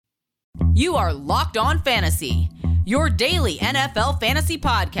You are Locked On Fantasy, your daily NFL fantasy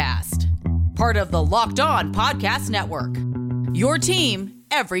podcast. Part of the Locked On Podcast Network, your team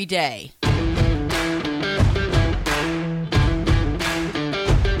every day.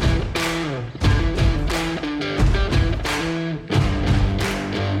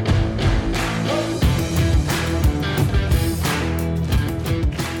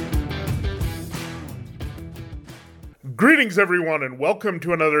 Greetings, everyone, and welcome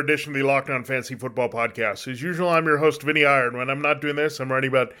to another edition of the Locked On Fantasy Football Podcast. As usual, I'm your host, Vinny Iyer. When I'm not doing this, I'm writing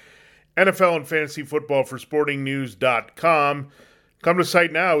about NFL and fantasy football for SportingNews.com. Come to the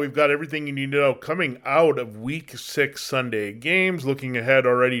site now. We've got everything you need to know coming out of Week 6 Sunday games, looking ahead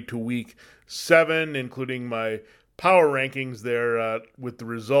already to Week 7, including my power rankings there with the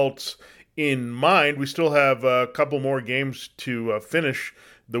results in mind. We still have a couple more games to finish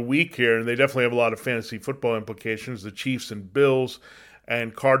the week here, and they definitely have a lot of fantasy football implications. The Chiefs and Bills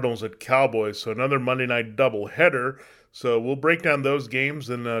and Cardinals at Cowboys. So another Monday night doubleheader. So we'll break down those games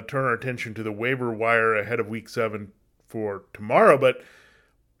and turn our attention to the waiver wire ahead of Week 7 for tomorrow. But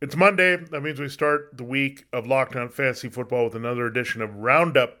it's Monday. That means we start the week of Locked On Fantasy Football with another edition of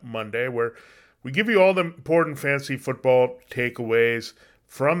Roundup Monday, where we give you all the important fantasy football takeaways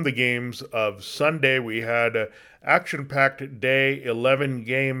from the games of Sunday. We had an action-packed day, 11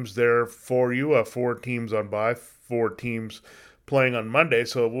 games there for you, 4 teams on bye, 4 teams playing on Monday.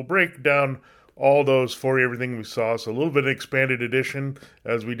 So we'll break down all those for you, everything we saw. So a little bit of expanded edition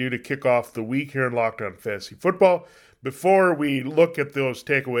as we do to kick off the week here in Locked On Fantasy Football. Before we look at those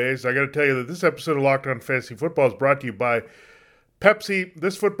takeaways, I got to tell you that this episode of Locked On Fantasy Football is brought to you by Pepsi.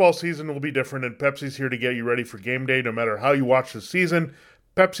 This football season will be different, and Pepsi's here to get you ready for game day no matter how you watch the season.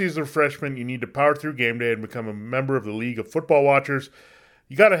 Pepsi is the refreshment you need to power through game day and become a member of the League of Football Watchers.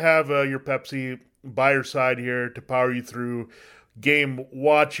 You got to have your Pepsi by your side here to power you through game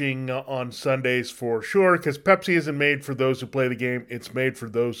watching on Sundays for sure, because Pepsi isn't made for those who play the game. It's made for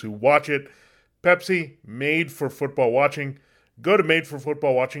those who watch it. Pepsi, made for football watching. Go to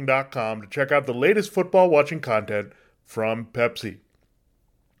madeforfootballwatching.com to check out the latest football watching content from Pepsi.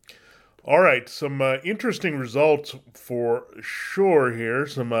 All right, some interesting results for sure here.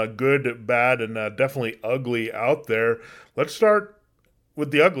 Some good, bad, and definitely ugly out there. Let's start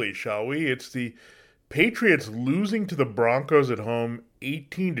with the ugly, shall we? It's the Patriots losing to the Broncos at home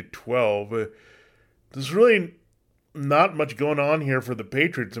 18-12. There's really not much going on here for the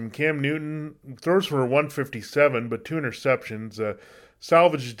Patriots. Cam Newton throws for 157, but 2 interceptions.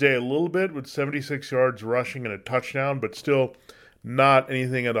 Salvaged his day a little bit with 76 yards rushing and a touchdown, but still not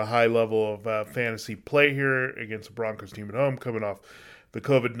anything at a high level of fantasy play here against the Broncos team at home, coming off the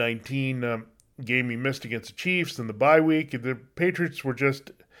COVID-19 game he missed against the Chiefs and the bye week. The Patriots were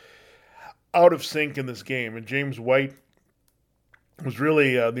just out of sync in this game, and James White was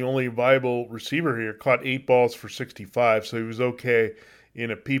really the only viable receiver here. Caught 8 balls for 65, so he was okay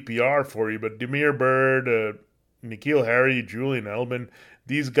in a PPR for you. But Damiere Byrd, N'Keal Harry, Julian Edelman,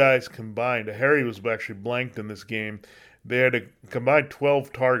 these guys combined. Harry was actually blanked in this game. They had a combined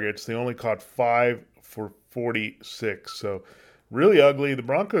 12 targets. They only caught 5 for 46. So really ugly. The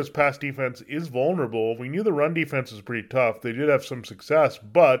Broncos' pass defense is vulnerable. We knew the run defense was pretty tough. They did have some success,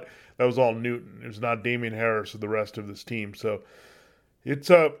 but that was all Newton. It was not Damian Harris or the rest of this team. So it's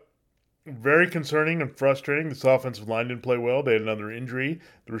very concerning and frustrating. This offensive line didn't play well. They had another injury.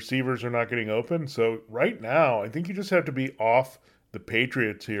 The receivers are not getting open. So right now, I think you just have to be off the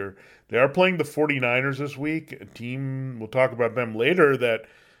Patriots here. They are playing the 49ers this week, a team, we'll talk about them later, that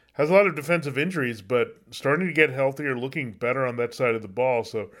has a lot of defensive injuries, but starting to get healthier, looking better on that side of the ball.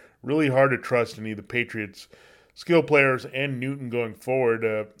 So really hard to trust any of the Patriots' skill players and Newton going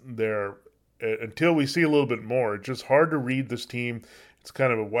forward there until we see a little bit more. It's just hard to read this team. It's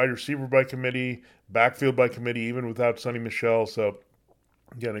kind of a wide receiver by committee, backfield by committee, even without Sonny Michel. So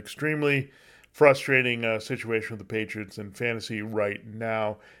again, extremely frustrating situation with the Patriots in fantasy right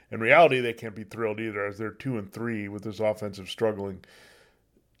now. In reality, they can't be thrilled either, as they're 2-3 with this offensive struggling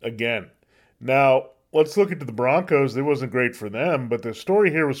again. Now, let's look into the Broncos. It wasn't great for them, but the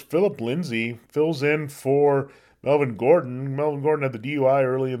story here was Philip Lindsay fills in for Melvin Gordon. Melvin Gordon had the DUI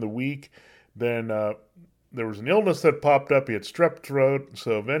early in the week. Then there was an illness that popped up. He had strep throat,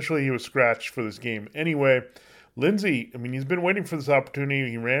 so eventually he was scratched for this game anyway. Lindsay, he's been waiting for this opportunity.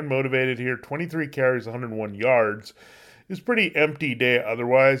 He ran motivated here, 23 carries, 101 yards. It was a pretty empty day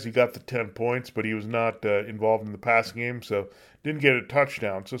otherwise. He got the 10 points, but he was not involved in the passing game, so didn't get a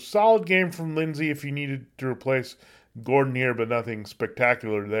touchdown. So solid game from Lindsay if you needed to replace Gordon here, but nothing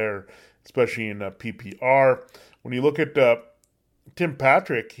spectacular there, especially in PPR. When you look at Tim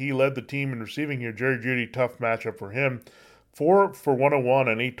Patrick, he led the team in receiving here. Jerry Jeudy, tough matchup for him. 4 for 101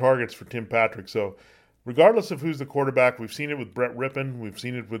 and 8 targets for Tim Patrick. So regardless of who's the quarterback, we've seen it with Brett Rippon, we've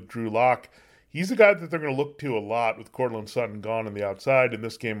seen it with Drew Lock. He's the guy that they're going to look to a lot with Courtland Sutton gone on the outside. In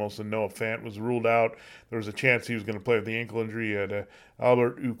this game, also Noah Fant was ruled out. There was a chance he was going to play with the ankle injury. Had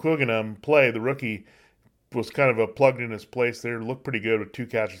Albert Uquiggenum play. The rookie was kind of a plugged in his place there. Looked pretty good with 2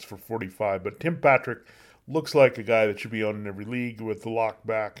 catches for 45. But Tim Patrick looks like a guy that should be owned in every league with the lock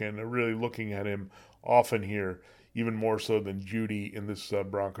back, and they're really looking at him often here, even more so than Judy in this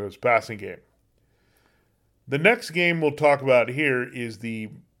Broncos passing game. The next game we'll talk about here is the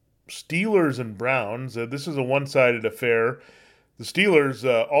Steelers and Browns. This is a one-sided affair. The Steelers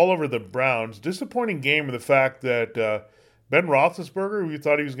all over the Browns. Disappointing game with the fact that Ben Roethlisberger, we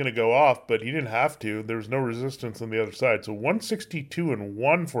thought he was going to go off, but he didn't have to. There was no resistance on the other side. So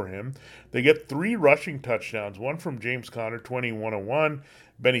 162-1 for him. They get 3 rushing touchdowns, one from James Conner, 20-101.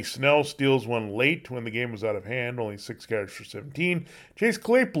 Benny Snell steals one late when the game was out of hand, only 6 carries for 17. Chase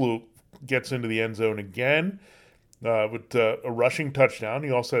Claypool gets into the end zone again with a rushing touchdown.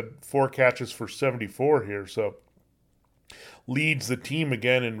 He also had 4 catches for 74 here, so leads the team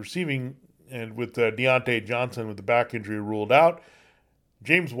again in receiving, and with Deontay Johnson with the back injury ruled out.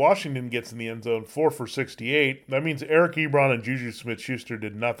 James Washington gets in the end zone, 4 for 68. That means Eric Ebron and Juju Smith-Schuster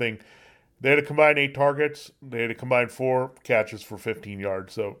did nothing. They had a combined 8 targets. They had a combined 4 catches for 15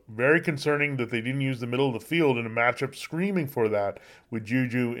 yards. So very concerning that they didn't use the middle of the field in a matchup screaming for that with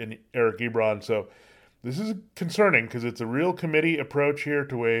Juju and Eric Ebron. So this is concerning because it's a real committee approach here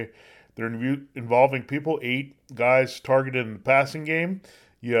to a they're involving people. 8 guys targeted in the passing game.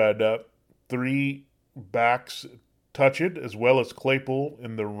 You had 3 backs touch it, as well as Claypool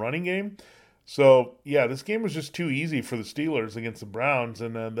in the running game. So, yeah, this game was just too easy for the Steelers against the Browns,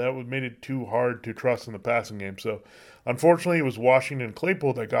 and that made it too hard to trust in the passing game. So, unfortunately, it was Washington and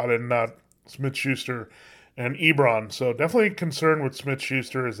Claypool that got it, not Smith-Schuster and Ebron. So, definitely concerned with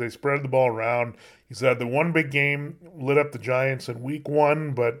Smith-Schuster as they spread the ball around. He's had the one big game, lit up the Giants in week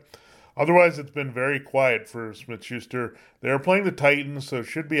 1, but otherwise it's been very quiet for Smith-Schuster. They're playing the Titans, so it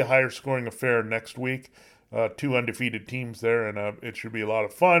should be a higher scoring affair next week. 2 undefeated teams there, and it should be a lot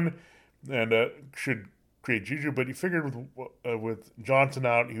of fun. And should create Juju, but he figured with Johnson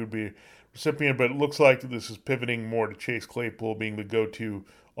out, he would be a recipient. But it looks like this is pivoting more to Chase Claypool being the go-to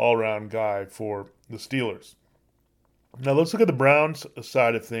all-around guy for the Steelers. Now let's look at the Browns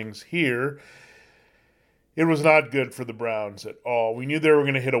side of things here. It was not good for the Browns at all. We knew they were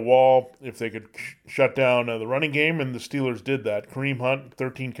going to hit a wall if they could shut down the running game, and the Steelers did that. Kareem Hunt,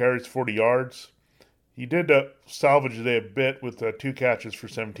 13 carries, 40 yards. He did salvage the day a bit with 2 catches for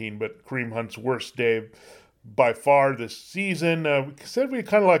 17, but Kareem Hunt's worst day by far this season. We said we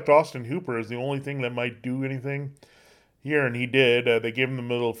kind of liked Austin Hooper as the only thing that might do anything here, and he did. They gave him the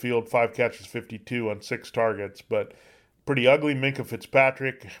middle of the field, 5 catches, 52 on 6 targets, but pretty ugly. Minkah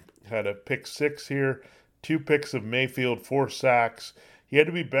Fitzpatrick had a pick 6 here, 2 picks of Mayfield, 4 sacks. He had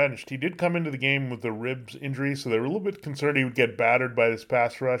to be benched. He did come into the game with a ribs injury, so they were a little bit concerned he would get battered by this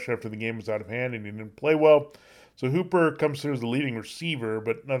pass rush after the game was out of hand, and he didn't play well. So Hooper comes through as the leading receiver,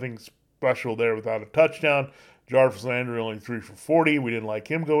 but nothing special there without a touchdown. Jarvis Landry only 3 for 40. We didn't like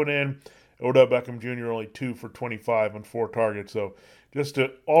him going in. Odell Beckham Jr. only 2 for 25 on 4 targets. So just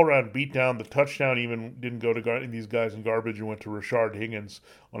an all-around beatdown. The touchdown even didn't go to these guys in garbage and went to Rashard Higgins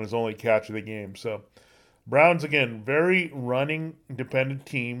on his only catch of the game. So Browns, again, very running-dependent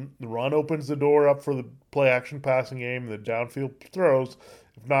team. The run opens the door up for the play-action passing game, the downfield throws.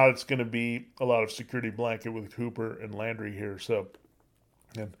 If not, it's going to be a lot of security blanket with Hooper and Landry here. So,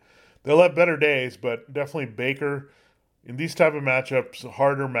 and they'll have better days, but definitely Baker, in these type of matchups,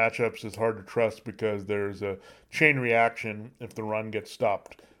 harder matchups, is hard to trust because there's a chain reaction if the run gets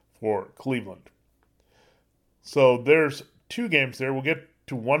stopped for Cleveland. So there's 2 games there. We'll get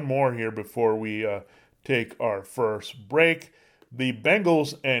to one more here before we take our first break. The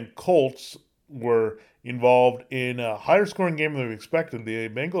Bengals and Colts were involved in a higher scoring game than we expected. The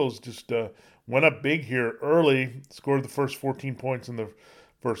Bengals just went up big here early, scored the first 14 points in the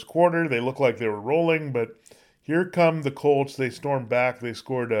first quarter. They looked like they were rolling, but here come the Colts. They stormed back. They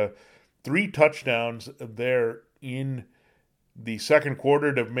scored 3 touchdowns there in the second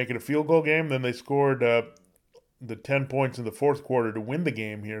quarter to make it a field goal game. Then they scored the 10 points in the fourth quarter to win the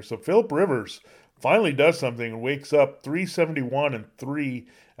game here. So Phillip Rivers finally does something and wakes up 371-3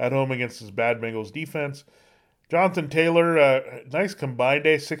 at home against his bad Bengals defense. Jonathan Taylor, nice combined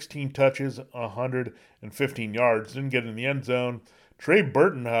day, 16 touches, 115 yards. Didn't get in the end zone. Trey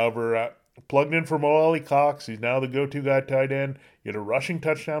Burton, however, plugged in for Mo Alley Cox. He's now the go-to guy tight end. He had a rushing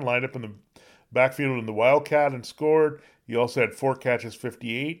touchdown lined up in the backfield in the Wildcat and scored. He also had 4 catches,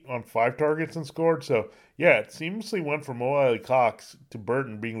 58 on 5 targets and scored. So, yeah, it seamlessly went from Mo Alie-Cox to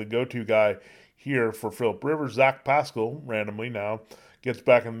Burton being the go-to guy here for Philip Rivers. Zach Pascal, randomly now, gets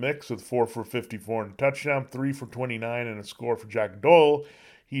back in the mix with 4 for 54 and a touchdown, 3 for 29 and a score for Jack Doyle.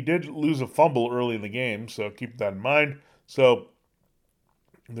 He did lose a fumble early in the game, so keep that in mind. So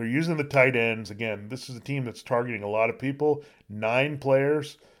they're using the tight ends. Again, this is a team that's targeting a lot of people, 9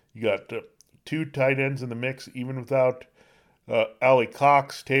 players. You got 2 tight ends in the mix, even without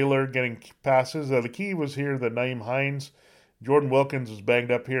Alie-Cox, Taylor getting passes. The key was here that Nyheim Hines, Jordan Wilkins was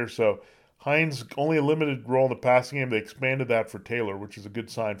banged up here, so Hines only a limited role in the passing game. They expanded that for Taylor, which is a good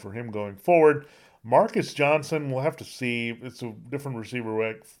sign for him going forward. Marcus Johnson, we'll have to see. It's a different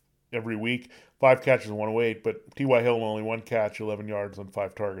receiver every week. 5 catches, 108, but T.Y. Hill only 1 catch, 11 yards on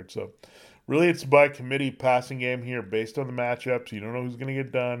 5 targets. So really it's by committee passing game here based on the matchups. You don't know who's going to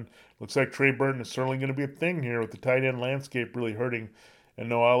get done. Looks like Trey Burton is certainly going to be a thing here with the tight end landscape really hurting. And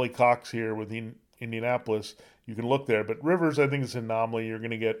no Alie-Cox here with Indianapolis. You can look there. But Rivers, I think, is an anomaly. You're going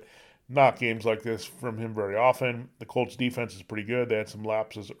to get not games like this from him very often. The Colts defense is pretty good. They had some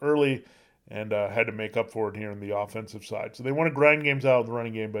lapses early and had to make up for it here on the offensive side. So they want to grind games out with the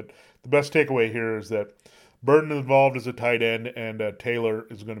running game, but the best takeaway here is that Burton is involved as a tight end and Taylor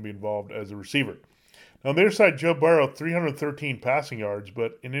is going to be involved as a receiver. Now on the other side, Joe Burrow, 313 passing yards,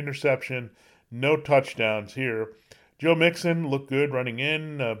 but an interception, no touchdowns here. Joe Mixon looked good running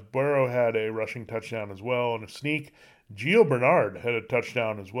in. Burrow had a rushing touchdown as well and a sneak. Gio Bernard had a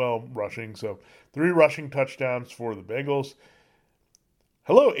touchdown as well, rushing. So 3 rushing touchdowns for the Bengals.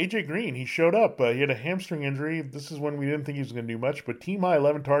 Hello, A.J. Green. He showed up. He had a hamstring injury. This is when we didn't think he was going to do much. But team high,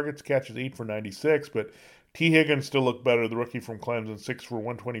 11 targets, catches 8 for 96. But T. Higgins still looked better. The rookie from Clemson, 6 for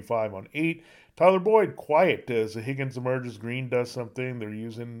 125 on 8. Tyler Boyd, quiet as Higgins emerges. Green does something. They're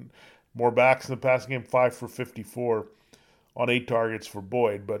using more backs in the passing game, 5 for 54 on 8 targets for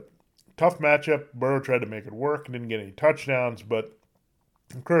Boyd. But tough matchup. Burrow tried to make it work. Didn't get any touchdowns, but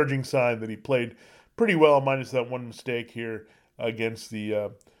encouraging sign that he played pretty well, minus that one mistake here against the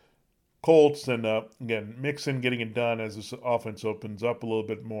Colts. And again, Mixon getting it done as this offense opens up a little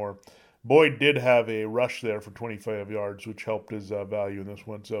bit more. Boyd did have a rush there for 25 yards, which helped his value in this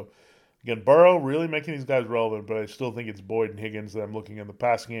one. So again, Burrow really making these guys relevant, but I still think it's Boyd and Higgins that I'm looking in the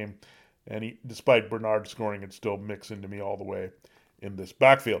passing game. And despite Bernard scoring, it's still Mixon to me all the way in this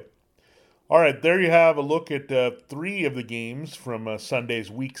backfield. All right, there you have a look at 3 of the games from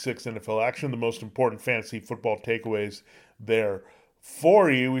Sunday's Week 6 NFL action, the most important fantasy football takeaways there for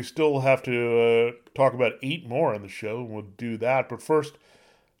you. We still have to talk about 8 more on the show, and we'll do that. But first,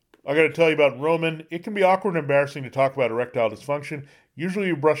 I got to tell you about Roman. It can be awkward and embarrassing to talk about erectile dysfunction.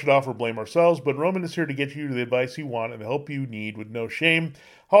 Usually we brush it off or blame ourselves, but Roman is here to get you the advice you want and the help you need with no shame.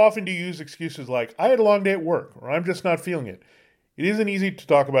 How often do you use excuses like, I had a long day at work, or I'm just not feeling it? It isn't easy to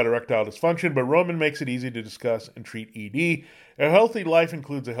talk about erectile dysfunction, but Roman makes it easy to discuss and treat ED. A healthy life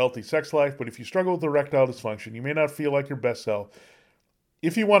includes a healthy sex life, but if you struggle with erectile dysfunction, you may not feel like your best self.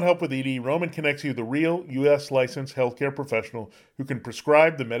 If you want help with ED, Roman connects you with a real U.S. licensed healthcare professional who can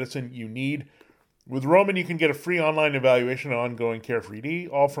prescribe the medicine you need. With Roman, you can get a free online evaluation and ongoing care for ED,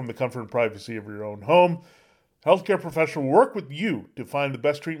 all from the comfort and privacy of your own home. Healthcare professional will work with you to find the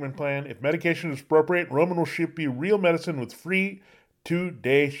best treatment plan. If medication is appropriate, Roman will ship you real medicine with free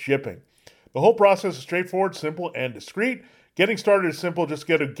 2-day shipping. The whole process is straightforward, simple, and discreet. Getting started is simple. Just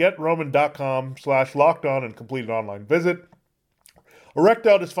go to getroman.com/lockedon and complete an online visit.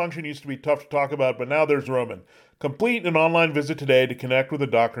 Erectile dysfunction used to be tough to talk about, but now there's Roman. Complete an online visit today to connect with a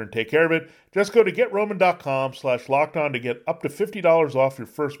doctor and take care of it. Just go to getroman.com/lockedon to get up to $50 off your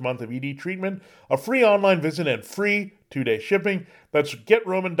first month of ED treatment, a free online visit, and free 2-day shipping. That's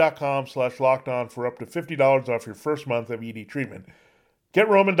getroman.com/lockedon for up to $50 off your first month of ED treatment.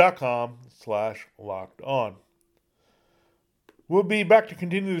 getroman.com/lockedon. We'll be back to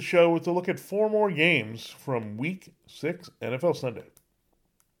continue the show with a look at 4 more games from Week 6 NFL Sunday.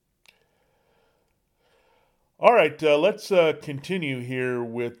 All right, let's continue here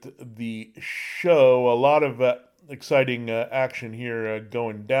with the show. A lot of exciting action here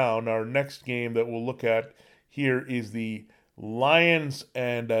going down. Our next game that we'll look at here is the Lions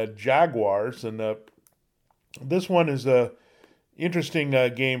and Jaguars. And this one is a interesting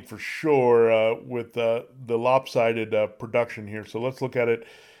game for sure with the lopsided production here. So let's look at it.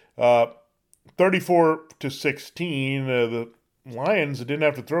 34-16, the Lions didn't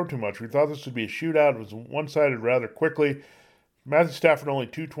have to throw too much. We thought this would be a shootout. It was one-sided rather quickly. Matthew Stafford only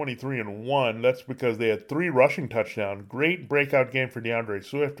 223-1. That's because they had 3 rushing touchdowns. Great breakout game for DeAndre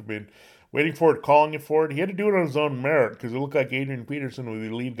Swift. I've been waiting for it, calling it for it. He had to do it on his own merit because it looked like Adrian Peterson was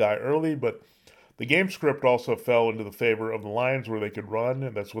the lead guy early, but The game script also fell into the favor of the Lions where they could run,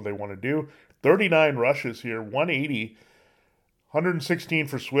 and that's what they want to do. 39 rushes here, 180, 116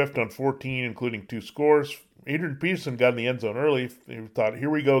 for Swift on 14, including 2 scores. Adrian Peterson got in the end zone early. He thought, here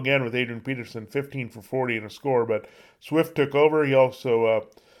we go again with Adrian Peterson, 15 for 40 and a score, but Swift took over. He also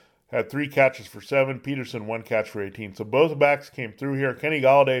had 3 catches for 7. Peterson, 1 catch for 18. So both backs came through here. Kenny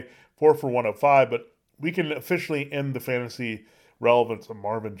Golladay, 4 for 105, but we can officially end the fantasy relevance of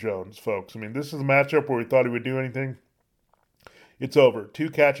Marvin Jones, folks. I mean, this is a matchup where we thought he would do anything. It's over. 2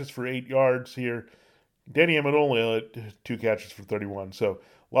 catches for 8 yards here. Danny Amendola had 2 catches for 31. So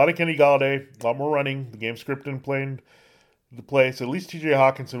a lot of Kenny Golladay, a lot more running. The game script didn't play into place. At least TJ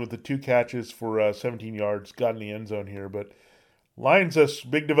Hawkinson with the 2 catches for 17 yards got in the end zone here. But Lions,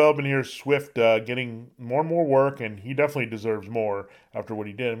 big development here. Swift getting more and more work, and he definitely deserves more after what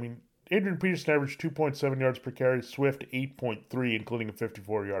he did. I mean, Adrian Peterson averaged 2.7 yards per carry. Swift 8.3, including a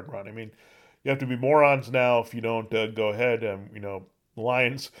 54-yard run. I mean, you have to be morons now if you don't go ahead. The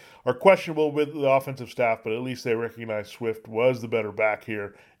Lions are questionable with the offensive staff, but at least they recognize Swift was the better back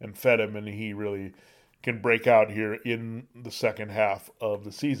here and fed him, and he really can break out here in the second half of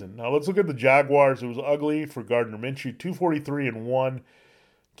the season. Now let's look at the Jaguars. It was ugly for Gardner Minshew, 243 and 1.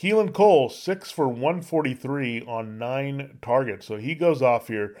 Keelan Cole, 6 for 143 on 9 targets. So he goes off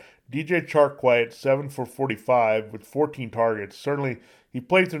here. DJ Chark quiet, 7 for 45 with 14 targets. Certainly he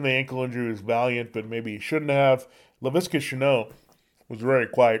played through the ankle injury, was valiant, but maybe he shouldn't have. Laviska Shenault was very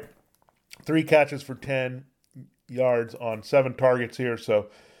quiet. 3 catches for 10 yards on 7 targets here. So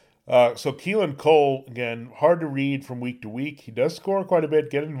Keelan Cole, again, hard to read from week to week. He does score quite a bit,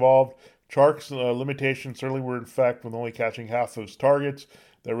 get involved. Chark's limitations certainly were in fact with only catching half of his targets.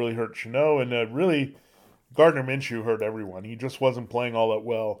 That really hurt Shenault, and really Gardner Minshew hurt everyone. He just wasn't playing all that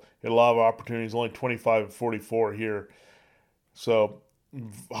well. He had a lot of opportunities, only 25 of 44 here. So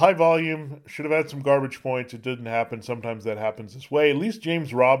high volume, should have had some garbage points. It didn't happen. Sometimes that happens this way. At least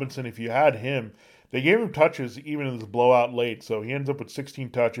James Robinson, if you had him, they gave him touches even in this blowout late. So he ends up with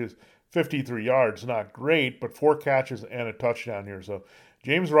 16 touches, 53 yards. Not great, but 4 catches and a touchdown here. So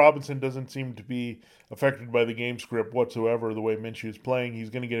James Robinson doesn't seem to be affected by the game script whatsoever the way Minshew is playing. He's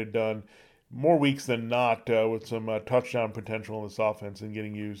going to get it done more weeks than not with some touchdown potential in this offense and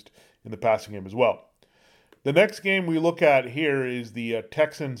getting used in the passing game as well. The next game we look at here is the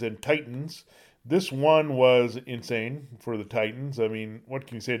Texans and Titans. This one was insane for the Titans. I mean, what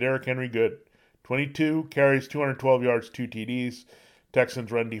can you say? Derrick Henry, good. 22 carries, 212 yards, 2 TDs.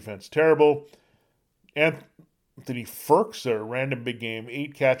 Texans run defense, terrible. Anthony Firkser, random big game,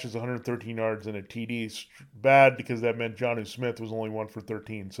 8 catches, 113 yards, and a TD. Bad because that meant Jonnu Smith was only 1 for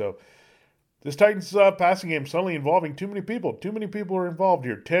 13. So this Titans passing game suddenly involving too many people. Too many people are involved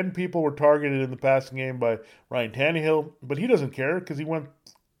here. 10 people were targeted in the passing game by Ryan Tannehill, but he doesn't care because he went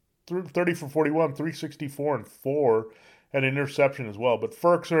 30 for 41, 364, and 4. Had an interception as well. But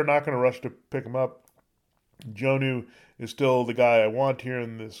Firkser not going to rush to pick him up. Jonnu is still the guy I want here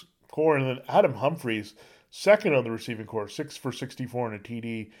in this core. And then Adam Humphries, second on the receiving core, 6 for 64 and a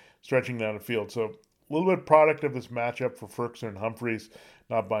TD, stretching down the field. So a little bit product of this matchup for Firkser and Humphries.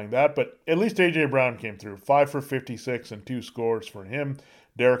 Not buying that, but at least A.J. Brown came through. 5 for 56 and 2 scores for him.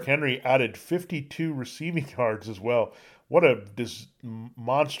 Derrick Henry added 52 receiving yards as well. What a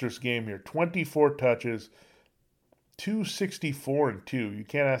monstrous game here. 24 touches, 264 and 2. You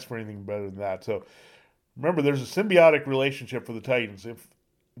can't ask for anything better than that. So remember, there's a symbiotic relationship for the Titans. If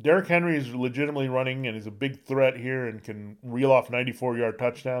Derrick Henry is legitimately running and is a big threat here and can reel off 94-yard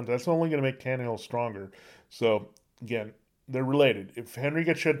touchdowns, that's only going to make Tannehill stronger. So, again, they're related. If Henry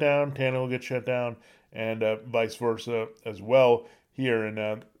gets shut down, Tannehill gets shut down, and vice versa as well here.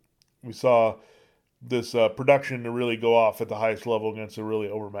 And we saw this production to really go off at the highest level against a really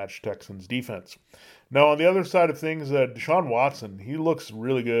overmatched Texans defense. Now, on the other side of things, Deshaun Watson, he looks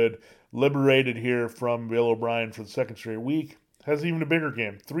really good, liberated here from Bill O'Brien for the second straight week. Has even a bigger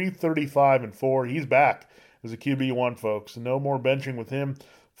game, 335 and 4. He's back as a QB1, folks. No more benching with him.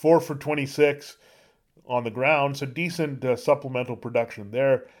 4 for 26 on the ground, so decent supplemental production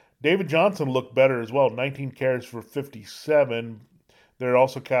there. David Johnson looked better as well, 19 carries for 57. They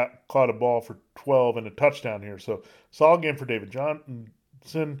also caught a ball for 12 and a touchdown here. So solid game for David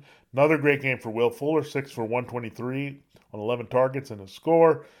Johnson. Another great game for Will Fuller, 6 for 123 on 11 targets and a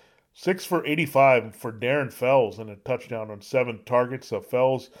score. 6 for 85 for Darren Fells and a touchdown on 7 targets. So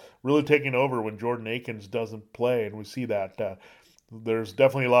Fells really taking over when Jordan Akins doesn't play, and we see that. There's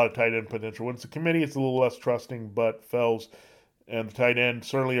definitely a lot of tight end potential. When it's a committee, it's a little less trusting, but Fells and the tight end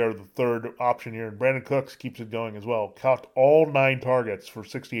certainly are the third option here. And Brandon Cooks keeps it going as well. Caught all 9 targets for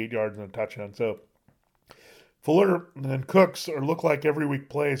 68 yards and a touchdown. So Fuller and Cooks look like every week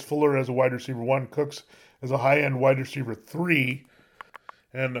plays. Fuller as a wide receiver 1, Cooks as a high-end wide receiver 3.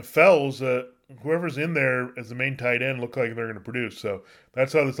 And Fells, whoever's in there as the main tight end, look like they're going to produce. So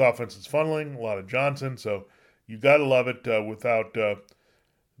that's how this offense is funneling. A lot of Johnson. So you got to love it without the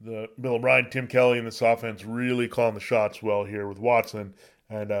Bill O'Brien, Tim Kelly, and this offense really calling the shots well here with Watson.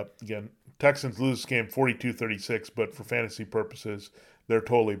 And again, Texans lose this game 42-36, but for fantasy purposes, they're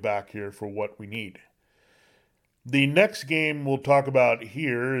totally back here for what we need. The next game we'll talk about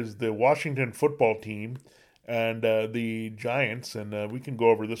here is the Washington football team and the Giants, and we can go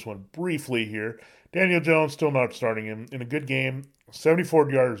over this one briefly here. Daniel Jones still not starting him in a good game,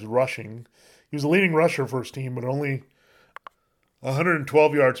 74 yards rushing. He was the leading rusher for his team, but only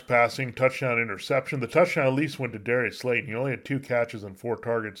 112 yards passing, touchdown, interception. The touchdown at least went to Darius Slayton. He only had 2 catches and 4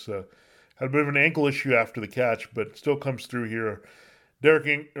 targets. Had a bit of an ankle issue after the catch, but still comes through here.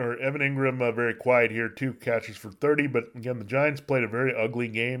 Evan Ingram very quiet here, 2 catches for 30. But again, the Giants played a very ugly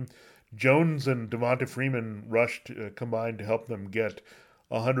game. Jones and Devonta Freeman rushed combined to help them get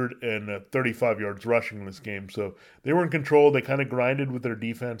 135 yards rushing in this game. So they were in control. They kind of grinded with their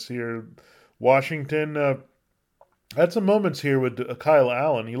defense here. Washington had some moments here with Kyle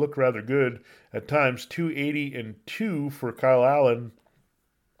Allen. He looked rather good at times, 280 for Kyle Allen.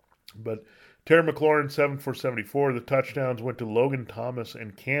 But Terry McLaurin, 7 for 74. The touchdowns went to Logan Thomas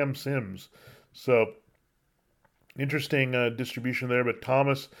and Cam Sims. So interesting distribution there. But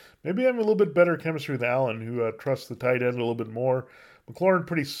Thomas maybe having a little bit better chemistry with Allen, who trusts the tight end a little bit more. McLaurin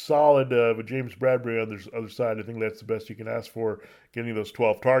pretty solid with James Bradbury on the other side. I think that's the best you can ask for, getting those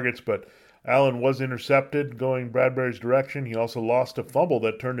 12 targets. But Allen was intercepted going Bradbury's direction. He also lost a fumble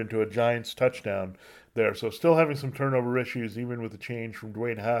that turned into a Giants touchdown there. So still having some turnover issues, even with the change from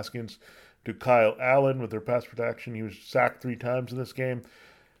Dwayne Haskins to Kyle Allen with their pass protection. He was sacked 3 times in this game.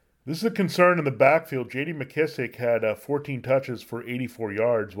 This is a concern in the backfield. J.D. McKissick had 14 touches for 84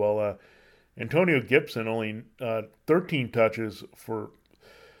 yards, while Antonio Gibson only 13 touches for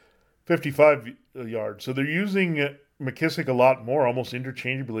 55 yards. So they're using McKissick a lot more, almost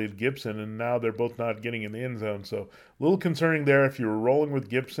interchangeably with Gibson, and now they're both not getting in the end zone. So a little concerning there. If you were rolling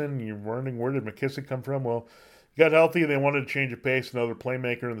with Gibson, you're wondering where did McKissick come from? Well, he got healthy. They wanted to change of pace, another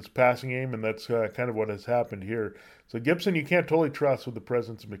playmaker in this passing game, and that's kind of what has happened here. So Gibson, you can't totally trust with the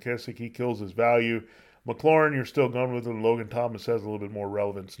presence of McKissick. He kills his value. McLaurin, you're still going with him. Logan Thomas has a little bit more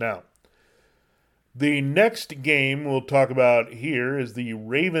relevance now. The next game we'll talk about here is the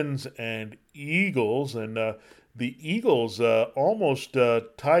Ravens and Eagles, and the Eagles almost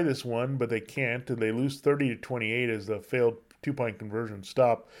tie this one, but they can't, and they lose 30-28 as the failed 2-point conversion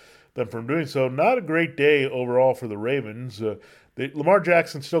stopped them from doing so. Not a great day overall for the Ravens. Lamar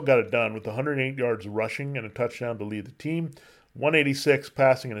Jackson still got it done with 108 yards rushing and a touchdown to lead the team, 186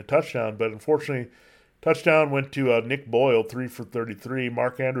 passing and a touchdown, but unfortunately, touchdown went to Nick Boyle, 3 for 33.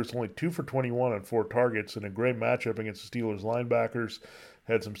 Mark Andrews only 2 for 21 on 4 targets in a great matchup against the Steelers linebackers.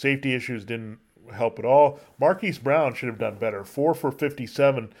 Had some safety issues, didn't help at all. Marquise Brown should have done better, 4 for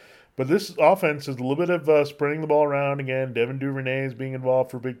 57. But this offense is a little bit of spreading the ball around again. Devin Duvernay is being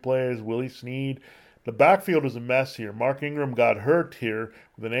involved for big plays. Willie Snead. The backfield is a mess here. Mark Ingram got hurt here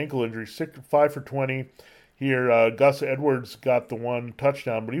with an ankle injury, 5 for 20. Here, Gus Edwards got the 1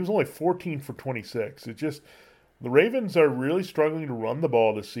 touchdown, but he was only 14 for 26. It's just the Ravens are really struggling to run the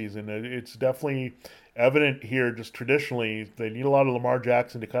ball this season. It's definitely evident here, just traditionally. They need a lot of Lamar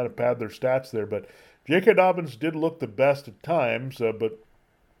Jackson to kind of pad their stats there. But J.K. Dobbins did look the best at times, but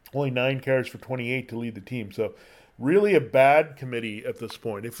only 9 carries for 28 to lead the team. So really a bad committee at this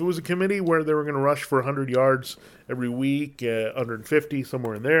point. If it was a committee where they were going to rush for 100 yards every week, 150,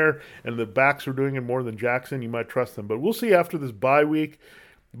 somewhere in there, and the backs are doing it more than Jackson, you might trust them. But we'll see after this bye week.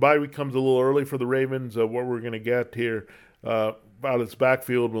 The bye week comes a little early for the Ravens, what we're going to get here about its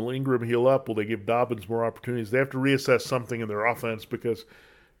backfield. Will Ingram heal up? Will they give Dobbins more opportunities? They have to reassess something in their offense because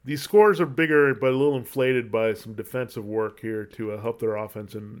these scores are bigger but a little inflated by some defensive work here to help their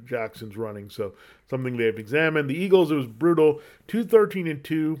offense, and Jackson's running. So something they've examined. The Eagles, it was brutal.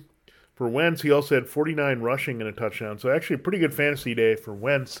 2-13-2 for Wentz. He also had 49 rushing and a touchdown. So actually a pretty good fantasy day for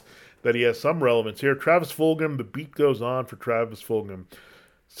Wentz that he has some relevance here. Travis Fulgham, the beat goes on for Travis Fulgham.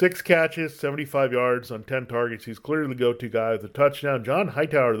 6 catches, 75 yards on 10 targets. He's clearly the go-to guy with the touchdown. John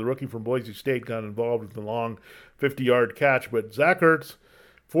Hightower, the rookie from Boise State, got involved with the long 50-yard catch. But Zach Ertz,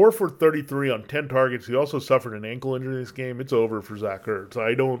 4 for 33 on 10 targets. He also suffered an ankle injury in this game. It's over for Zach Ertz.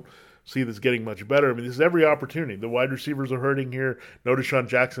 I don't see this getting much better. I mean, this is every opportunity. The wide receivers are hurting here. No Deshaun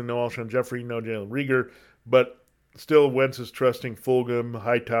Jackson, no Alshon Jeffrey, no Jalen Reagor. But still, Wentz is trusting Fulgham,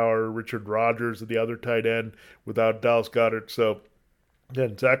 Hightower, Richard Rodgers at the other tight end without Dallas Goedert. So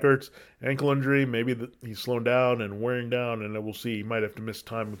Again, Zach Ertz, ankle injury, maybe he's slowing down and wearing down, and we'll see. He might have to miss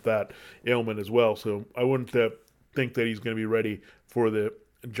time with that ailment as well. So I wouldn't think that he's going to be ready for the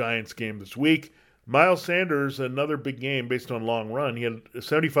Giants game this week. Miles Sanders, another big game based on long run. He had a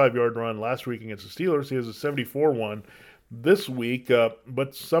 75-yard run last week against the Steelers. He has a 74 one this week,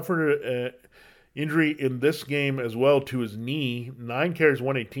 but suffered an injury in this game as well to his knee. 9 carries,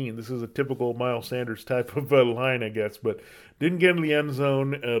 118. This is a typical Miles Sanders type of line, I guess, but didn't get in the end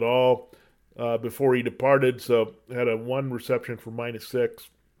zone at all before he departed, so had a 1 reception for -6.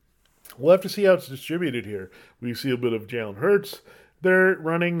 We'll have to see how it's distributed here. We see a bit of Jalen Hurts. They're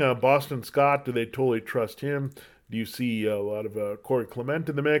running Boston Scott. Do they totally trust him? Do you see a lot of Corey Clement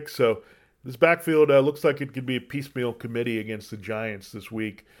in the mix? So this backfield looks like it could be a piecemeal committee against the Giants this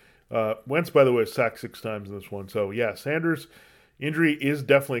week. Wentz, by the way, sacked 6 times in this one. So, yeah, Sanders' injury is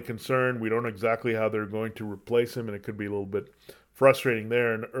definitely a concern. We don't know exactly how they're going to replace him, and it could be a little bit frustrating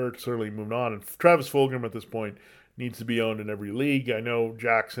there. And Ertz certainly moved on. And Travis Fulgham at this point needs to be owned in every league. I know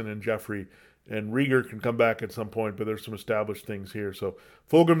Jackson and Jeffrey and Rieger can come back at some point, but there's some established things here. So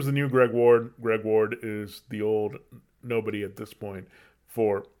Fulgham's the new Greg Ward. Greg Ward is the old nobody at this point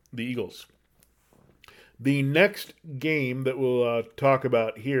for the Eagles. The next game that we'll talk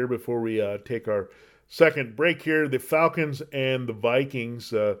about here before we take our second break here, the Falcons and the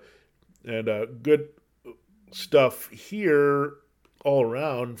Vikings. Good stuff here all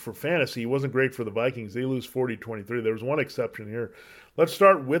around for fantasy. It wasn't great for the Vikings. They lose 40-23. There was one exception here. Let's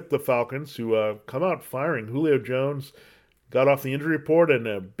start with the Falcons, who come out firing. Julio Jones got off the injury report in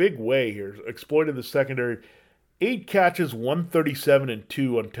a big way here. Exploited the secondary. 8 catches, 137 and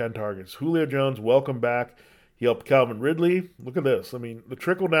 2 on 10 targets. Julio Jones, welcome back. He helped Calvin Ridley. Look at this. I mean, the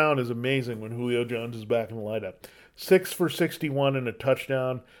trickle down is amazing when Julio Jones is back in the lineup. 6 for 61 and a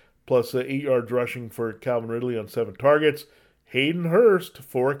touchdown, plus 8 yards rushing for Calvin Ridley on 7 targets. Hayden Hurst,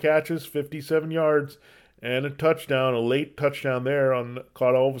 4 catches, 57 yards, and a touchdown, a late touchdown there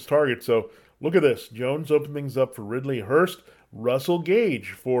caught all of his targets. So look at this. Jones opened things up for Ridley. Hurst, Russell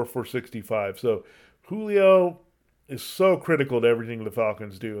Gage, 4 for 65. So Julio is so critical to everything the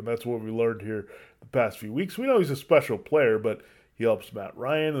Falcons do, and that's what we learned here the past few weeks. We know he's a special player, but he helps Matt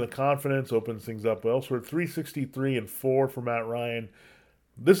Ryan, and the confidence opens things up elsewhere. 363 and 4 for Matt Ryan.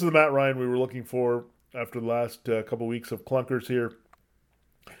 This is the Matt Ryan we were looking for after the last couple weeks of clunkers here.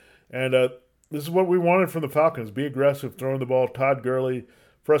 And this is what we wanted from the Falcons. Be aggressive, throwing the ball. Todd Gurley,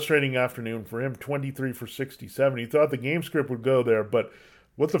 frustrating afternoon for him, 23 for 67. He thought the game script would go there, but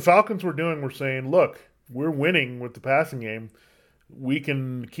what the Falcons were doing, were saying, look, we're winning with the passing game. We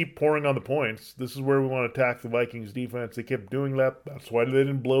can keep pouring on the points. This is where we want to attack the Vikings defense. They kept doing that. That's why they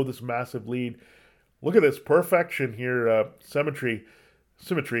didn't blow this massive lead. Look at this perfection here. Symmetry,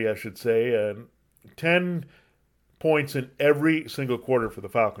 I should say. 10 points in every single quarter for the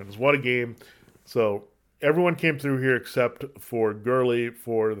Falcons. What a game. So everyone came through here except for Gurley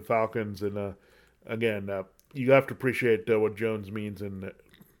for the Falcons. And again, you have to appreciate what Jones means. And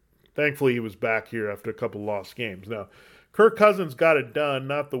thankfully he was back here after a couple lost games. Now, Kirk Cousins got it done,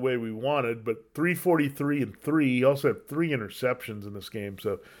 not the way we wanted, but 343 and 3. He also had 3 interceptions in this game.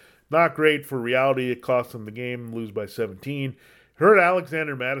 So not great for reality. It cost him the game, lose by 17. Hurt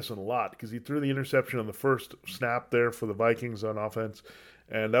Alexander Madison a lot because he threw the interception on the first snap there for the Vikings on offense,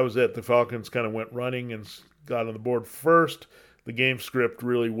 and that was it. The Falcons kind of went running and got on the board first. The game script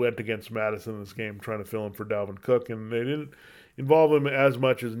really went against Madison in this game, trying to fill in for Dalvin Cook, and they didn't involve him as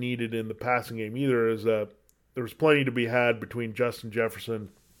much as needed in the passing game either, as there was plenty to be had between Justin Jefferson,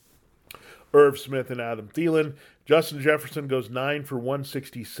 Irv Smith, and Adam Thielen. Justin Jefferson goes 9 for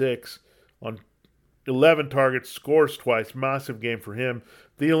 166 on 11 targets, scores twice. Massive game for him.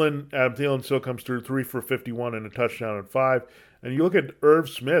 Adam Thielen still comes through, 3 for 51 and a touchdown on 5. And you look at Irv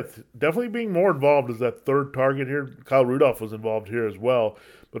Smith, definitely being more involved as that third target here. Kyle Rudolph was involved here as well.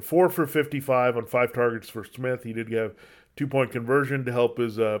 But 4 for 55 on 5 targets for Smith. He did have 2-point conversion to help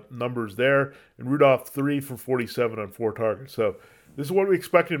his numbers there. And Rudolph, 3 for 47 on 4 targets. So this is what we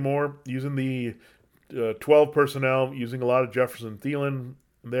expected more, using the 12 personnel, using a lot of Jefferson Thielen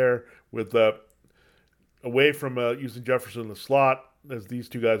there with away from using Jefferson in the slot, as these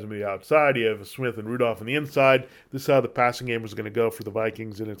two guys on the outside. You have Smith and Rudolph on the inside. This is how the passing game was going to go for the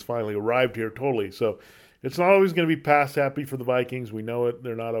Vikings, and it's finally arrived here totally. So it's not always going to be pass happy for the Vikings. We know it.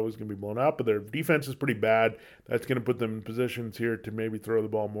 They're not always going to be blown out, but their defense is pretty bad. That's going to put them in positions here to maybe throw the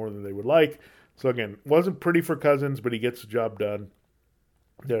ball more than they would like. So again, wasn't pretty for Cousins, but he gets the job done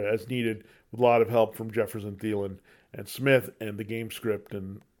there as needed with a lot of help from Jefferson, Thielen, and Smith, and the game script.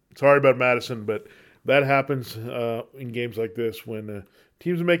 And sorry about Madison, but that happens in games like this when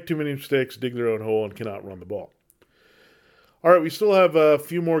teams make too many mistakes, dig their own hole, and cannot run the ball. All right, we still have a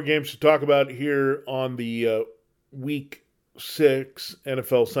few more games to talk about here on the Week 6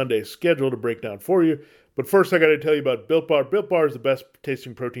 NFL Sunday schedule to break down for you. But first, I got to tell you about Built Bar. Built Bar is the best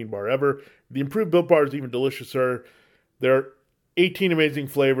tasting protein bar ever. The improved Built Bar is even deliciouser. There are 18 amazing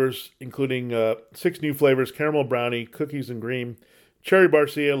flavors, including 6 new flavors: caramel brownie, cookies and cream, cherry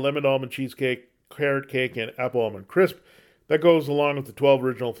barcia, lemon almond cheesecake, carrot cake, and apple almond crisp. That goes along with the 12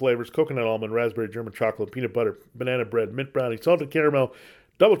 original flavors: coconut almond, raspberry, German chocolate, peanut butter, banana bread, mint brownie, salted caramel,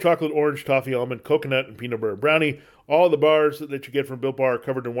 double chocolate, orange, toffee, almond, coconut, and peanut butter brownie. All the bars that you get from Built Bar are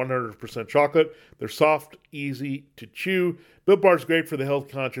covered in 100% chocolate. They're soft, easy to chew. Built Bar is great for the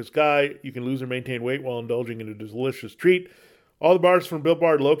health-conscious guy. You can lose or maintain weight while indulging in a delicious treat. All the bars from Built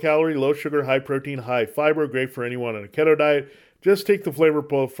Bar are low-calorie, low-sugar, high-protein, high-fiber, great for anyone on a keto diet. Just take the flavor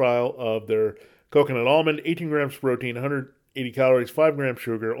profile of their coconut almond: 18 grams protein, 180 calories, 5 grams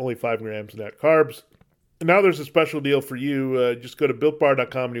sugar, only 5 grams net carbs. And now there's a special deal for you. Just go to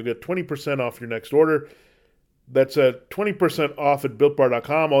BuiltBar.com and you'll get 20% off your next order. That's 20% off at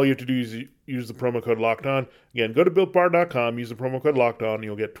BuiltBar.com. All you have to do is use the promo code LOCKEDON. Again, go to BuiltBar.com, use the promo code LOCKEDON, and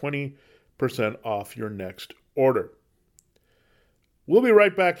you'll get 20% off your next order. We'll be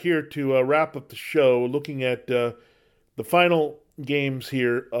right back here to wrap up the show, looking at the final games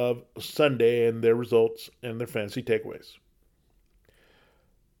here of Sunday and their results and their fantasy takeaways.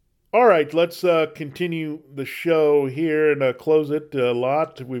 All right, let's continue the show here and close it. A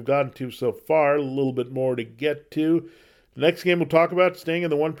lot we've gotten to so far, a little bit more to get to. The next game we'll talk about, staying in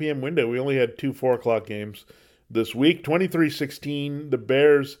the 1 p.m. window. We only had 2 4 o'clock games this week. 23-16, the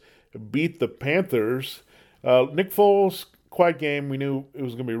Bears beat the Panthers. Nick Foles, quiet game. We knew it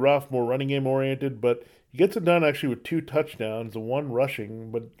was going to be rough, more running game oriented, but he gets it done actually with 2 touchdowns and 1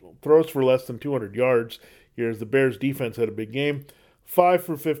 rushing, but throws for less than 200 yards. Here's the Bears defense had a big game. 5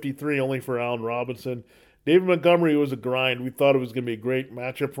 for 53, only for Allen Robinson. David Montgomery was a grind. We thought it was going to be a great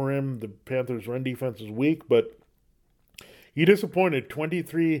matchup for him. The Panthers' run defense is weak, but he disappointed.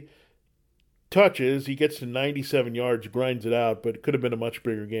 23 touches. He gets to 97 yards, grinds it out, but it could have been a much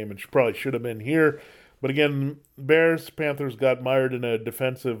bigger game and probably should have been here. But again, Panthers got mired in a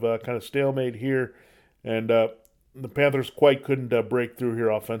defensive kind of stalemate here, and the Panthers quite couldn't break through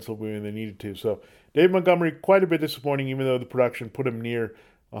here offensively when they needed to. So Dave Montgomery, quite a bit disappointing, even though the production put him near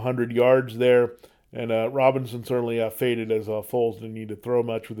 100 yards there. And Robinson certainly faded as Foles didn't need to throw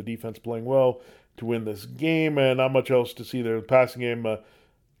much with the defense playing well to win this game. And not much else to see there in the passing game.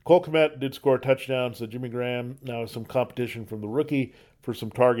 Cole Kmet did score a touchdown, so Jimmy Graham now has some competition from the rookie for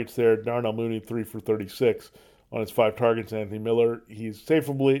some targets there. Darnell Mooney, 3 for 36 on his 5 targets. Anthony Miller, he's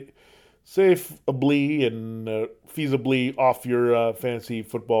safely and feasibly off your fantasy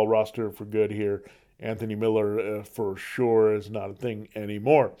football roster for good here. Anthony Miller, for sure, is not a thing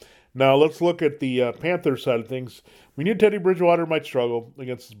anymore. Now, let's look at the Panthers side of things. We knew Teddy Bridgewater might struggle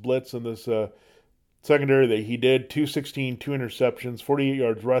against this blitz in this secondary that he did. 216, 2 interceptions, 48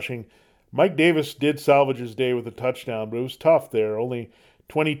 yards rushing. Mike Davis did salvage his day with a touchdown, but it was tough there. Only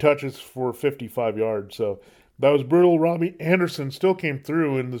 20 touches for 55 yards, so that was brutal. Robbie Anderson still came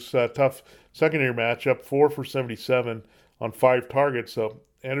through in this tough secondary matchup, 4 for 77 on 5 targets. So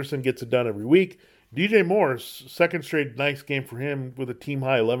Anderson gets it done every week. DJ Moore's second straight nice game for him with a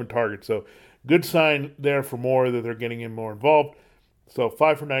team-high 11 targets. So good sign there for Moore that they're getting him more involved. So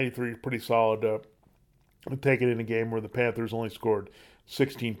 5 for 93, pretty solid. Take it in a game where the Panthers only scored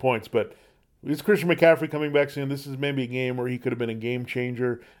 16 points. But is Christian McCaffrey coming back soon? This is maybe a game where he could have been a game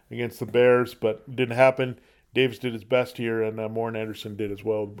changer against the Bears, but it didn't happen. Davis did his best here, and Moore and Anderson did as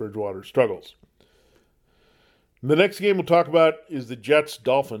well. Bridgewater struggles. The next game we'll talk about is the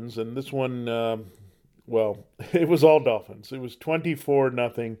Jets-Dolphins, and this one, it was all Dolphins. It was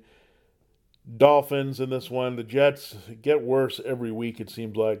 24-0 Dolphins in this one. The Jets get worse every week, it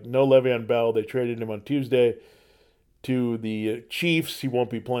seems like. No Le'Veon Bell. They traded him on Tuesday to the Chiefs. He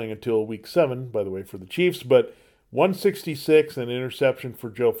won't be playing until Week 7, by the way, for the Chiefs, but 166, an interception for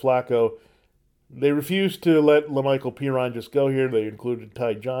Joe Flacco. They refused to let LaMichael Piron just go here. They included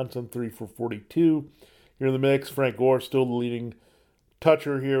Ty Johnson, 3 for 42. Here in the mix, Frank Gore still the leading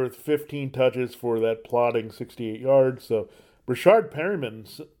toucher here with 15 touches for that plodding 68 yards. So Brashard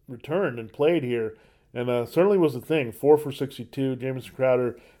Perriman returned and played here, and certainly was a thing. 4 for 62. Jamison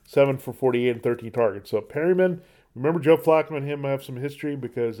Crowder, 7 for 48 and 13 targets. So Perriman, remember Joe Flacco and him have some history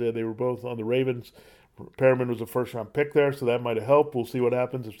because they were both on the Ravens. Perriman was a first-round pick there, so that might have helped. We'll see what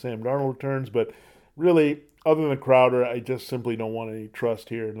happens if Sam Darnold returns. But really, other than Crowder, I just simply don't want any trust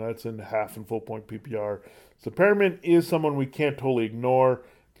here, and that's in half and full-point PPR. So Perriman is someone we can't totally ignore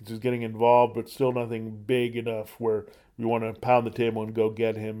because he's getting involved, but still nothing big enough where we want to pound the table and go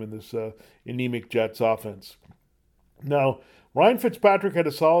get him in this anemic Jets offense. Now, Ryan Fitzpatrick had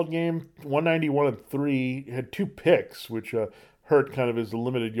a solid game, 191-3, had 2 picks, which hurt kind of his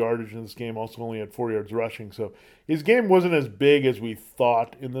limited yardage in this game. Also only had 4 yards rushing. So his game wasn't as big as we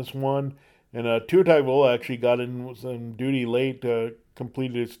thought in this one. And Tua Tagovailoa actually got in, was on duty late,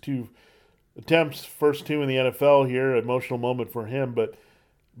 completed his 2 attempts, first 2 in the NFL here. Emotional moment for him, but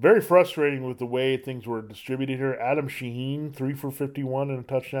very frustrating with the way things were distributed here. Adam Shaheen, 3 for 51 and a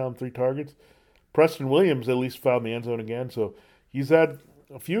touchdown, 3 targets. Preston Williams at least found the end zone again, so he's had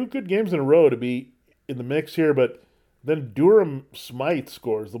a few good games in a row to be in the mix here, but then Durham Smythe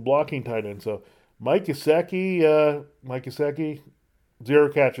scores, the blocking tight end. So Mike Gesicki, 0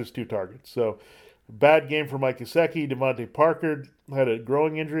 catches, 2 targets. So bad game for Mike Gesicki. Devontae Parker had a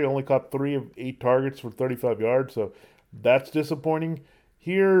growing injury, only caught 3 of 8 targets for 35 yards, so that's disappointing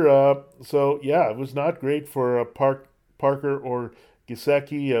here. It was not great for Parker or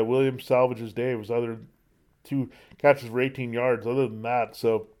Gesicki. Williams salvages day. It was other 2 catches for 18 yards. Other than that,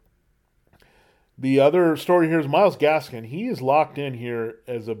 so the other story here is Myles Gaskin. He is locked in here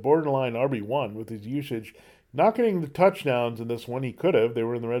as a borderline RB1 with his usage. Not getting the touchdowns in this one. He could have. They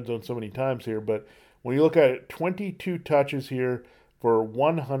were in the red zone so many times here. But when you look at it, 22 touches here for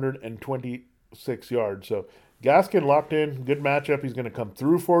 126 yards. So Gaskin locked in. Good matchup. He's going to come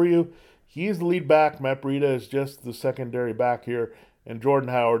through for you. He's the lead back. Matt Breida is just the secondary back here. And Jordan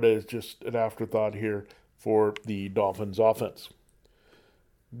Howard is just an afterthought here for the Dolphins offense.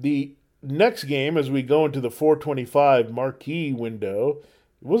 The next game, as we go into the 425 marquee window,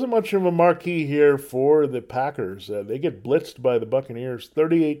 it wasn't much of a marquee here for the Packers. They get blitzed by the Buccaneers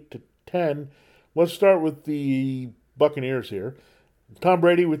 38-10. Let's start with the Buccaneers here. Tom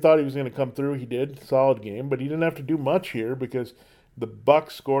Brady, we thought he was going to come through. He did. Solid game, but he didn't have to do much here because the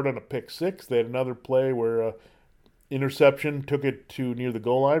Bucs scored on a pick 6. They had another play where interception took it to near the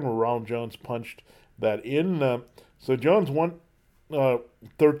goal line where Ronald Jones punched that in. So Jones won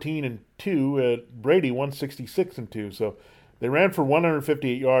 13-2. Brady 166-2. So they ran for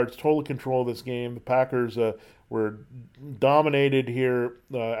 158 yards, total control of this game. The Packers were dominated here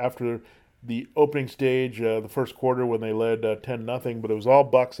after the opening stage, the first quarter when they led 10-0, but it was all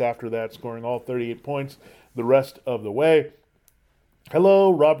Bucs after that, scoring all 38 points the rest of the way.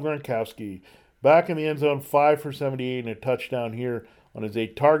 Hello, Rob Gronkowski. Back in the end zone, 5 for 78 and a touchdown here on his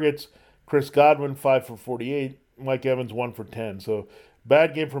 8 targets. Chris Godwin, 5 for 48. Mike Evans, 1 for 10. So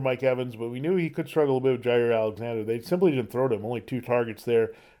bad game for Mike Evans, but we knew he could struggle a bit with Jair Alexander. They simply didn't throw to him. Only 2 targets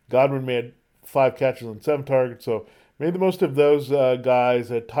there. Godwin made 5 catches on 7 targets, so made the most of those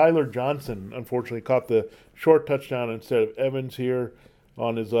guys. Tyler Johnson, unfortunately, caught the short touchdown instead of Evans here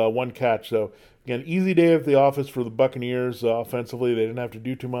on his 1 catch. So, again, easy day at the office for the Buccaneers offensively. They didn't have to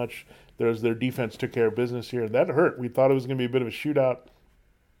do too much. Their defense took care of business here, and that hurt. We thought it was going to be a bit of a shootout.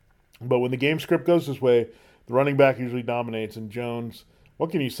 But when the game script goes this way, the running back usually dominates, and Jones,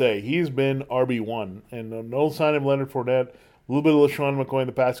 what can you say? He's been RB1. And no sign of Leonard Fournette, a little bit of LaShawn McCoy in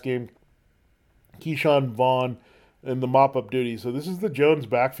the pass game, Keyshawn Vaughn in the mop-up duty. So this is the Jones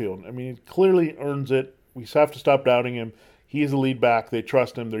backfield. I mean, he clearly earns it. We have to stop doubting him. He's the lead back. They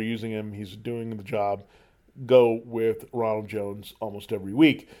trust him. They're using him. He's doing the job. Go with Ronald Jones almost every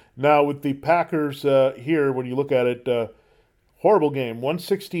week. Now, with the Packers here, when you look at it, horrible game.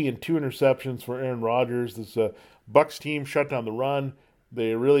 160 and 2 interceptions for Aaron Rodgers. This Bucs team shut down the run.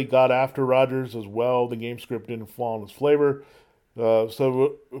 They really got after Rodgers as well. The game script didn't fall in his flavor.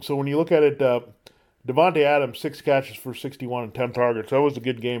 So when you look at it, Devontae Adams, 6 catches for 61 and 10 targets. That was a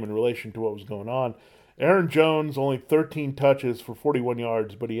good game in relation to what was going on. Aaron Jones, only 13 touches for 41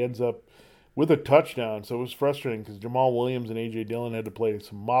 yards, but he ends up with a touchdown. So it was frustrating because Jamal Williams and A.J. Dillon had to play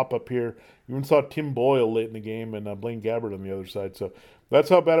some mop-up here. You even saw Tim Boyle late in the game and Blaine Gabbert on the other side. So that's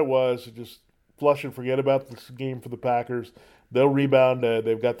how bad it was. Just flush and forget about this game for the Packers. They'll rebound.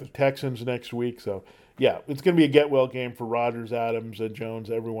 They've got the Texans next week. So, yeah, it's going to be a get-well game for Rodgers, Adams, Jones,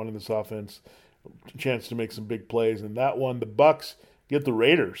 everyone in this offense. A chance to make some big plays. And that one, the Bucs get the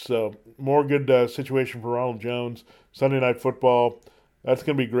Raiders. So more good situation for Ronald Jones. Sunday Night Football. That's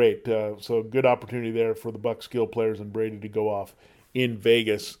going to be great. So good opportunity there for the Bucs skill players and Brady to go off in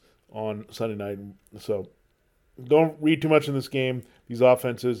Vegas on Sunday night. So don't read too much in this game. These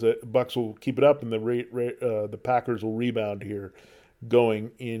offenses, Bucs will keep it up, and the Packers will rebound here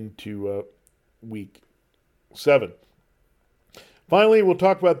going into Week 7. Finally, we'll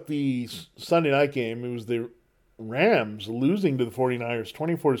talk about the Sunday night game. It was the Rams losing to the 49ers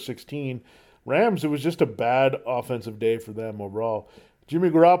 24-16. Rams, it was just a bad offensive day for them overall. Jimmy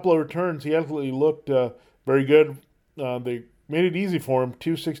Garoppolo returns. He actually looked very good. They made it easy for him,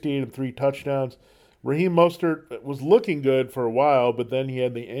 268 and 3 touchdowns. Raheem Mostert was looking good for a while, but then he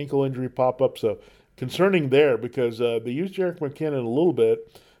had the ankle injury pop up, so concerning there because they used Jerick McKinnon a little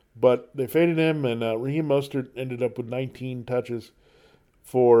bit, but they faded him, and Raheem Mostert ended up with 19 touches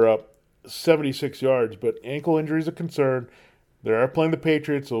for 76 yards. But ankle injury is a concern. They are playing the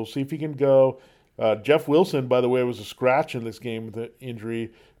Patriots, so we'll see if he can go. Jeff Wilson, by the way, was a scratch in this game with an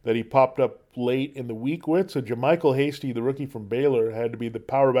injury that he popped up late in the week with. So JaMychal Hasty, the rookie from Baylor, had to be the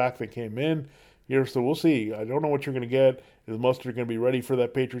power back that came in here. So we'll see. I don't know what you're going to get. Is Mostert going to be ready for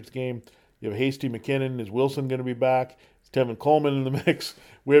that Patriots game? You have Hasty, McKinnon. Is Wilson going to be back? Is Tevin Coleman in the mix?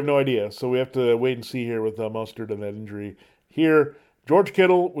 We have no idea. So we have to wait and see here with Mostert and that injury here. George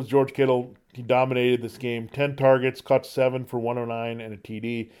Kittle was George Kittle. He dominated this game. 10 targets, caught 7 for 109 and a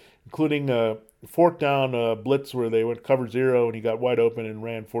TD, including a fourth down blitz where they went cover 0 and he got wide open and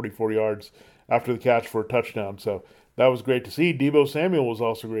ran 44 yards after the catch for a touchdown. So that was great to see. Deebo Samuel was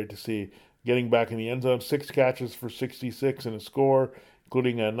also great to see, getting back in the end zone. 6 catches for 66 and a score,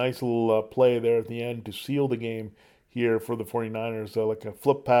 including a nice little play there at the end to seal the game here for the 49ers, like a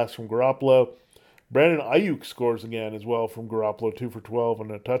flip pass from Garoppolo. Brandon Ayuk scores again as well from Garoppolo, 2 for 12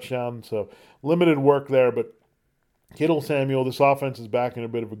 and a touchdown. So limited work there, but Kittle, Samuel, this offense is back in a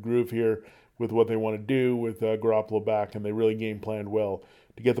bit of a groove here with what they want to do with Garoppolo back, and they really game planned well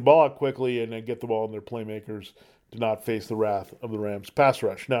to get the ball out quickly and then get the ball in their playmakers to not face the wrath of the Rams pass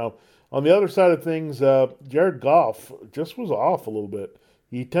rush. Now, on the other side of things, Jared Goff just was off a little bit.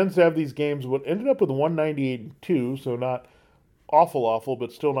 He tends to have these games, but ended up with 198-2, so not awful,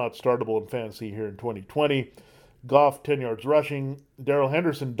 but still not startable in fantasy here in 2020. Goff, 10 yards rushing. Darrell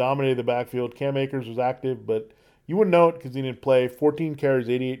Henderson dominated the backfield. Cam Akers was active, but you wouldn't know it because he didn't play. 14 carries,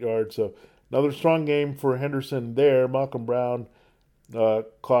 88 yards, so another strong game for Henderson there. Malcolm Brown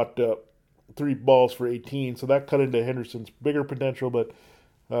caught 3 balls for 18, so that cut into Henderson's bigger potential. But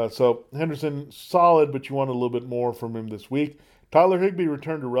so Henderson, solid, but you want a little bit more from him this week. Tyler Higbee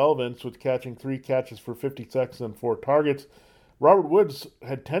returned to relevance with catching 3 catches for 56 and 4 targets. Robert Woods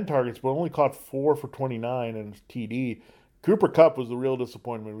had 10 targets, but only caught 4 for 29 and TD. Cooper Kupp was the real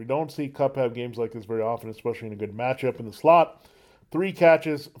disappointment. We don't see Kupp have games like this very often, especially in a good matchup in the slot. 3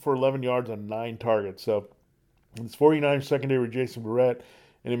 catches for 11 yards on 9 targets. So this 49ers secondary with Jason Verrett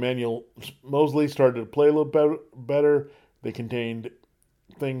and Emmanuel Mosley started to play a little better. They contained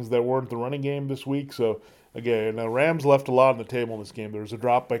things that weren't the running game this week. So again, the Rams left a lot on the table in this game. There was a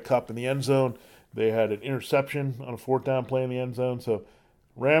drop by Kupp in the end zone. They had an interception on a 4th down play in the end zone. So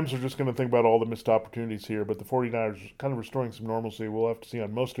Rams are just going to think about all the missed opportunities here. But the 49ers are kind of restoring some normalcy. We'll have to see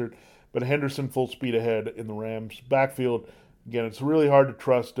on Mostert. But Henderson full speed ahead in the Rams backfield. Again, it's really hard to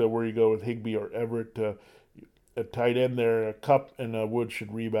trust where you go with Higbee or Everett. A tight end there, Kupp and Woods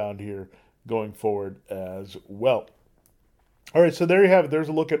should rebound here going forward as well. All right, so there you have it. There's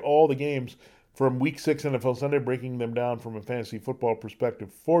a look at all the games from Week 6 NFL Sunday, breaking them down from a fantasy football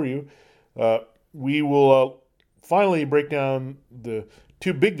perspective for you. We will finally break down the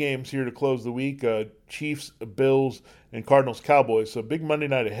 2 big games here to close the week, Chiefs, Bills, and Cardinals, Cowboys. So big Monday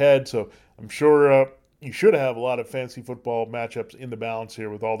night ahead, so I'm sure you should have a lot of fantasy football matchups in the balance here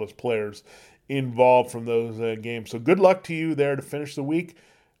with all those players involved from those games. So good luck to you there to finish the week.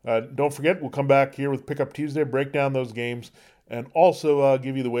 Don't forget, we'll come back here with Pickup Tuesday, break down those games, and also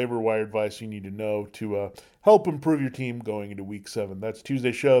give you the waiver wire advice you need to know to help improve your team going into Week 7. That's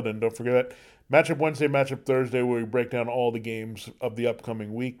Tuesday's show. Then don't forget Matchup Wednesday, Matchup Thursday, where we break down all the games of the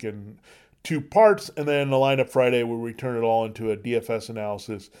upcoming week in 2 parts, and then the Lineup Friday, where we turn it all into a DFS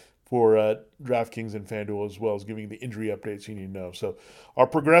analysis for DraftKings and FanDuel, as well as giving you the injury updates you need to know. So our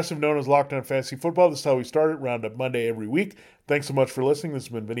progressive known as Locked On Fantasy Football, this is how we start it, Roundup Monday every week. Thanks so much for listening. This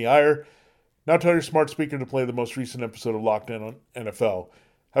has been Vinny Iyer. Now tell your smart speaker to play the most recent episode of Locked On NFL.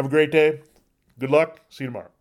 Have a great day. Good luck. See you tomorrow.